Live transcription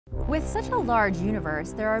With such a large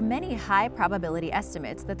universe, there are many high probability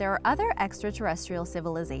estimates that there are other extraterrestrial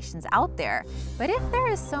civilizations out there. But if there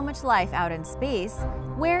is so much life out in space,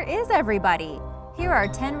 where is everybody? Here are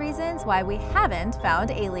 10 reasons why we haven't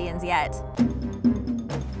found aliens yet.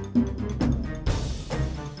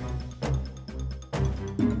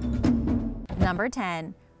 Number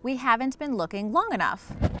 10. We haven't been looking long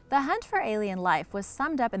enough. The hunt for alien life was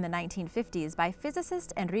summed up in the 1950s by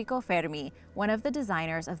physicist Enrico Fermi, one of the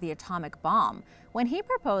designers of the atomic bomb, when he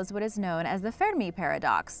proposed what is known as the Fermi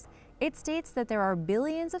Paradox. It states that there are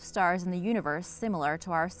billions of stars in the universe similar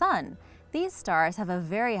to our Sun. These stars have a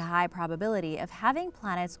very high probability of having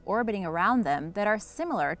planets orbiting around them that are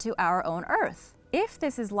similar to our own Earth. If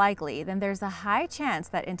this is likely, then there's a high chance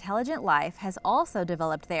that intelligent life has also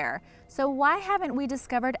developed there. So why haven't we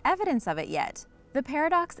discovered evidence of it yet? The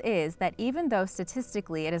paradox is that even though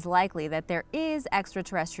statistically it is likely that there is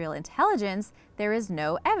extraterrestrial intelligence, there is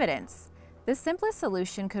no evidence. The simplest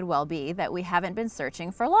solution could well be that we haven't been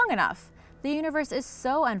searching for long enough. The universe is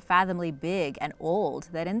so unfathomably big and old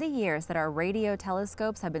that in the years that our radio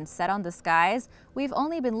telescopes have been set on the skies, we've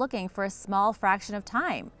only been looking for a small fraction of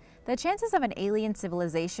time. The chances of an alien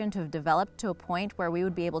civilization to have developed to a point where we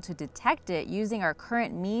would be able to detect it using our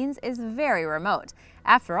current means is very remote.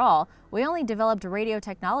 After all, we only developed radio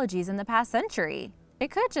technologies in the past century.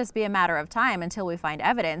 It could just be a matter of time until we find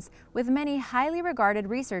evidence, with many highly regarded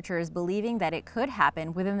researchers believing that it could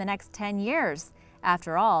happen within the next 10 years.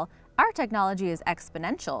 After all, our technology is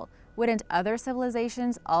exponential. Wouldn't other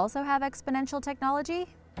civilizations also have exponential technology?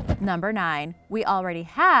 Number 9. We already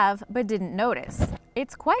have, but didn't notice.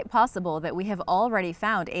 It's quite possible that we have already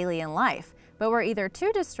found alien life, but we're either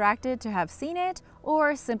too distracted to have seen it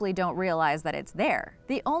or simply don't realize that it's there.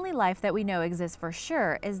 The only life that we know exists for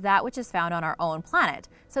sure is that which is found on our own planet,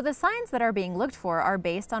 so the signs that are being looked for are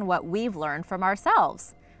based on what we've learned from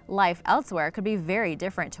ourselves. Life elsewhere could be very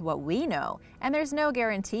different to what we know, and there's no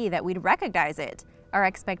guarantee that we'd recognize it. Our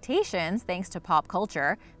expectations, thanks to pop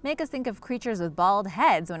culture, make us think of creatures with bald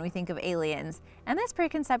heads when we think of aliens, and this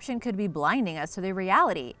preconception could be blinding us to the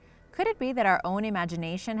reality. Could it be that our own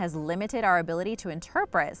imagination has limited our ability to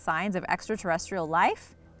interpret signs of extraterrestrial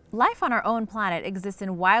life? Life on our own planet exists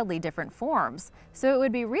in wildly different forms, so it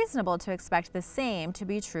would be reasonable to expect the same to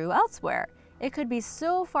be true elsewhere. It could be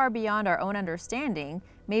so far beyond our own understanding,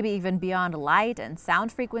 maybe even beyond light and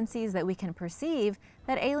sound frequencies that we can perceive,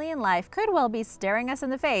 that alien life could well be staring us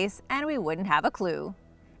in the face and we wouldn't have a clue.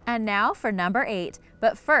 And now for number 8.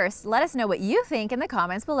 But first, let us know what you think in the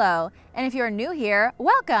comments below. And if you're new here,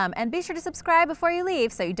 welcome, and be sure to subscribe before you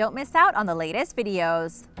leave so you don't miss out on the latest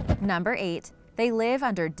videos. Number 8. They live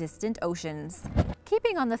under distant oceans.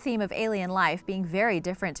 Keeping on the theme of alien life being very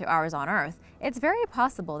different to ours on Earth, it's very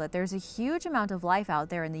possible that there's a huge amount of life out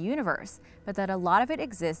there in the universe, but that a lot of it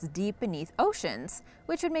exists deep beneath oceans,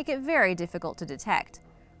 which would make it very difficult to detect.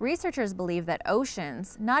 Researchers believe that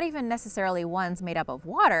oceans, not even necessarily ones made up of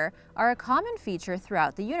water, are a common feature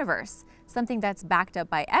throughout the universe, something that's backed up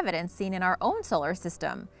by evidence seen in our own solar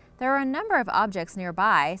system. There are a number of objects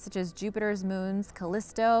nearby, such as Jupiter's moons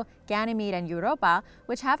Callisto, Ganymede, and Europa,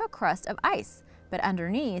 which have a crust of ice, but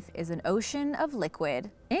underneath is an ocean of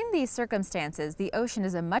liquid. In these circumstances, the ocean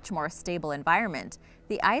is a much more stable environment.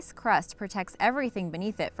 The ice crust protects everything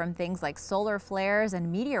beneath it from things like solar flares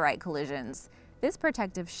and meteorite collisions. This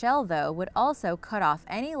protective shell, though, would also cut off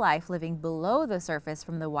any life living below the surface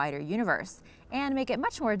from the wider universe, and make it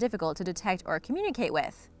much more difficult to detect or communicate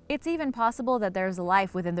with. It's even possible that there's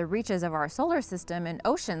life within the reaches of our solar system in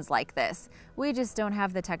oceans like this. We just don't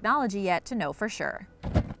have the technology yet to know for sure.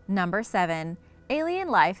 Number 7. Alien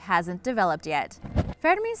life hasn't developed yet.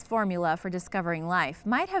 Fermi's formula for discovering life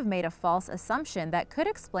might have made a false assumption that could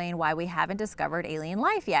explain why we haven't discovered alien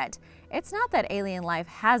life yet. It's not that alien life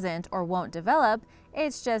hasn't or won't develop,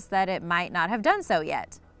 it's just that it might not have done so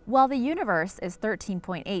yet. While the universe is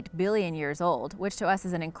 13.8 billion years old, which to us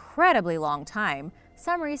is an incredibly long time,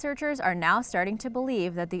 some researchers are now starting to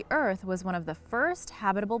believe that the Earth was one of the first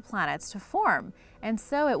habitable planets to form, and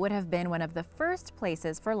so it would have been one of the first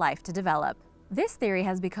places for life to develop. This theory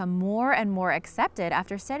has become more and more accepted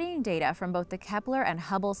after studying data from both the Kepler and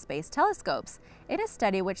Hubble space telescopes. In a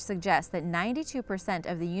study which suggests that 92%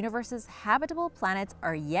 of the universe's habitable planets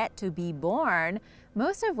are yet to be born,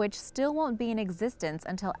 most of which still won't be in existence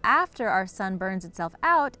until after our sun burns itself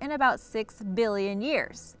out in about 6 billion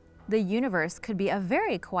years. The universe could be a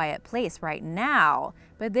very quiet place right now,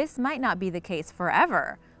 but this might not be the case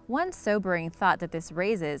forever. One sobering thought that this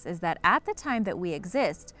raises is that at the time that we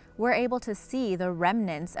exist, we're able to see the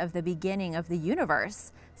remnants of the beginning of the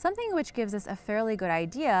universe, something which gives us a fairly good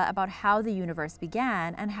idea about how the universe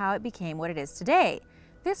began and how it became what it is today.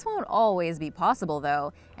 This won't always be possible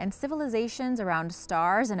though, and civilizations around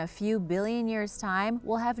stars in a few billion years' time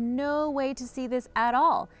will have no way to see this at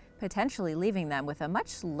all, potentially leaving them with a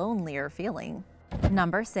much lonelier feeling.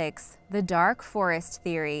 Number 6. The dark forest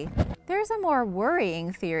theory. There's a more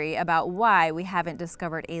worrying theory about why we haven't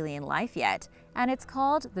discovered alien life yet, and it's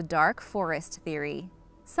called the dark forest theory.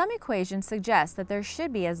 Some equations suggest that there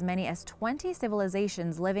should be as many as 20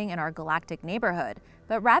 civilizations living in our galactic neighborhood,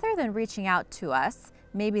 but rather than reaching out to us,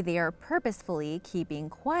 maybe they are purposefully keeping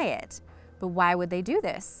quiet. But why would they do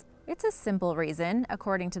this? It's a simple reason,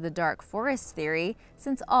 according to the dark forest theory,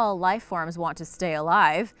 since all life forms want to stay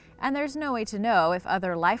alive, and there's no way to know if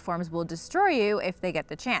other life forms will destroy you if they get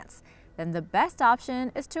the chance. Then the best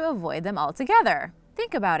option is to avoid them altogether.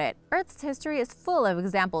 Think about it. Earth's history is full of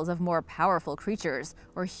examples of more powerful creatures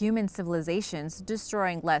or human civilizations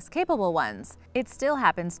destroying less capable ones. It still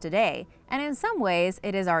happens today, and in some ways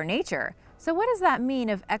it is our nature. So what does that mean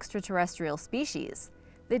of extraterrestrial species?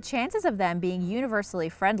 The chances of them being universally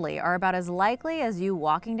friendly are about as likely as you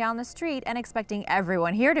walking down the street and expecting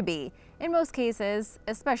everyone here to be. In most cases,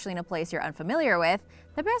 especially in a place you're unfamiliar with,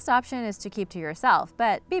 the best option is to keep to yourself,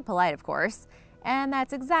 but be polite of course. And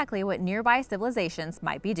that's exactly what nearby civilizations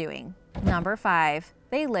might be doing. Number 5.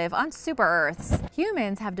 They live on super-Earths.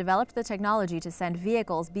 Humans have developed the technology to send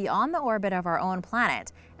vehicles beyond the orbit of our own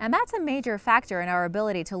planet, and that's a major factor in our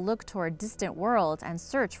ability to look toward distant worlds and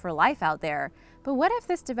search for life out there. But what if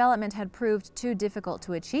this development had proved too difficult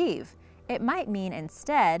to achieve? It might mean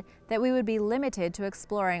instead that we would be limited to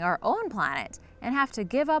exploring our own planet and have to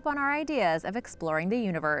give up on our ideas of exploring the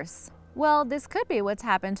universe. Well, this could be what's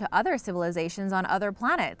happened to other civilizations on other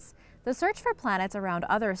planets. The search for planets around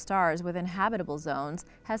other stars with inhabitable zones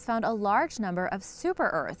has found a large number of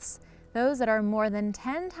super-Earths, those that are more than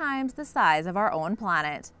 10 times the size of our own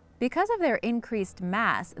planet. Because of their increased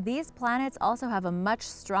mass, these planets also have a much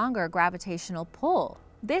stronger gravitational pull.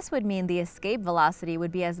 This would mean the escape velocity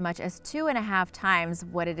would be as much as 2.5 times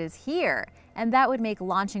what it is here, and that would make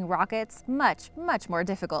launching rockets much more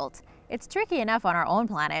difficult. It's tricky enough on our own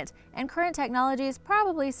planet, and current technologies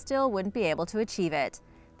probably still wouldn't be able to achieve it.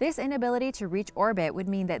 This inability to reach orbit would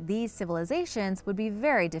mean that these civilizations would be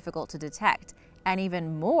very difficult to detect, and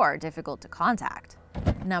even more difficult to contact.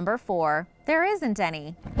 Number 4. There isn't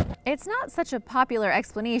any. It's not such a popular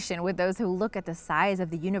explanation with those who look at the size of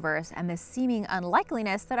the universe and the seeming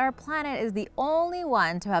unlikeliness that our planet is the only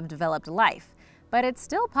one to have developed life. But it's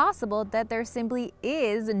still possible that there simply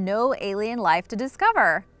is no alien life to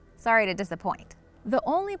discover. Sorry to disappoint. The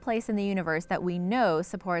only place in the universe that we know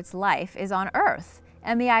supports life is on Earth,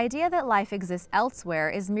 and the idea that life exists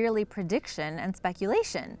elsewhere is merely prediction and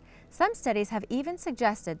speculation. Some studies have even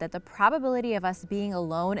suggested that the probability of us being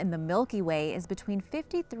alone in the Milky Way is between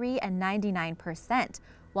 53 and 99%,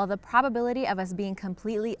 while the probability of us being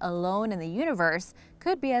completely alone in the universe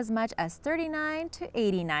could be as much as 39 to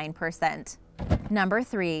 89%. Number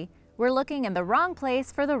 3. We're looking in the wrong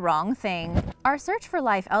place for the wrong thing. Our search for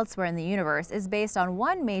life elsewhere in the universe is based on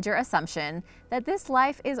one major assumption, that this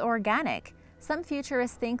life is organic. Some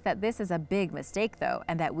futurists think that this is a big mistake though,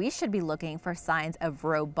 and that we should be looking for signs of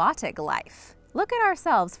robotic life. Look at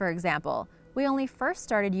ourselves, for example. We only first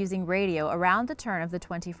started using radio around the turn of the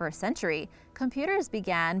 21st century. Computers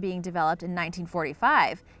began being developed in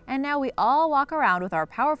 1945, and now we all walk around with our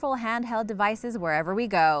powerful handheld devices wherever we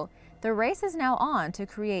go. The race is now on to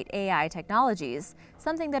create AI technologies,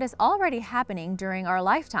 something that is already happening during our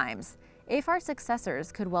lifetimes. If our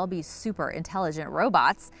successors could well be super intelligent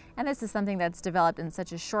robots, and this is something that's developed in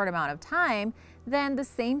such a short amount of time, then the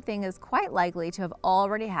same thing is quite likely to have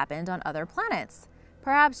already happened on other planets.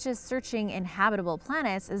 Perhaps just searching inhabitable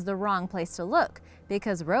planets is the wrong place to look,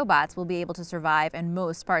 because robots will be able to survive in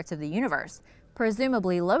most parts of the universe,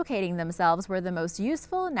 presumably locating themselves where the most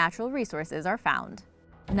useful natural resources are found.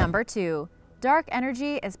 Number 2. Dark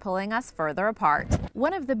energy is pulling us further apart.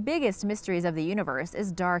 One of the biggest mysteries of the universe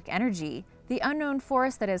is dark energy, the unknown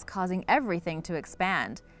force that is causing everything to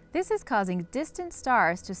expand. This is causing distant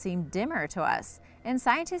stars to seem dimmer to us, and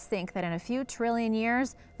scientists think that in a few trillion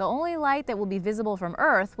years, the only light that will be visible from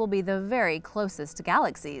Earth will be the very closest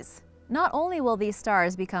galaxies. Not only will these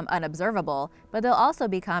stars become unobservable, but they'll also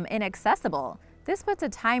become inaccessible. This puts a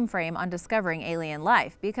time frame on discovering alien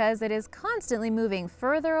life because it is constantly moving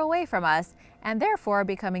further away from us and therefore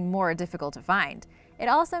becoming more difficult to find. It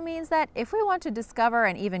also means that if we want to discover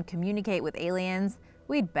and even communicate with aliens,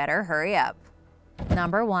 we'd better hurry up.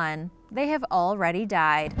 Number 1. They have already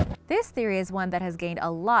died. This theory is one that has gained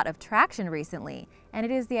a lot of traction recently, and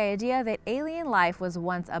it is the idea that alien life was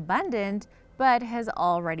once abundant but has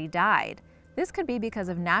already died. This could be because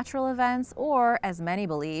of natural events or, as many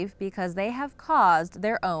believe, because they have caused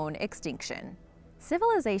their own extinction.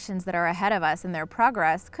 Civilizations that are ahead of us in their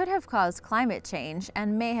progress could have caused climate change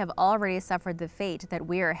and may have already suffered the fate that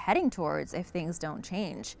we are heading towards if things don't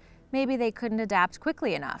change. Maybe they couldn't adapt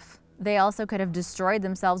quickly enough. They also could have destroyed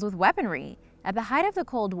themselves with weaponry. At the height of the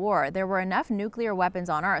Cold War, there were enough nuclear weapons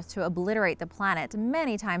on Earth to obliterate the planet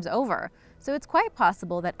many times over, so it's quite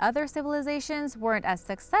possible that other civilizations weren't as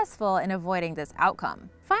successful in avoiding this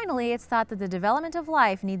outcome. Finally, it's thought that the development of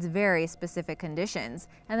life needs very specific conditions,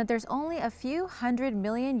 and that there's only a few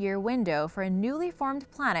 100-million-year window for a newly formed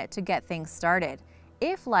planet to get things started.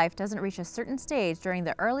 If life doesn't reach a certain stage during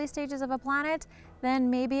the early stages of a planet, then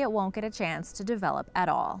maybe it won't get a chance to develop at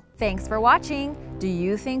all. Thanks for watching! Do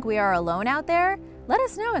you think we are alone out there? Let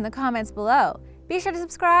us know in the comments below. Be sure to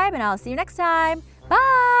subscribe, and I'll see you next time.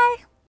 Bye!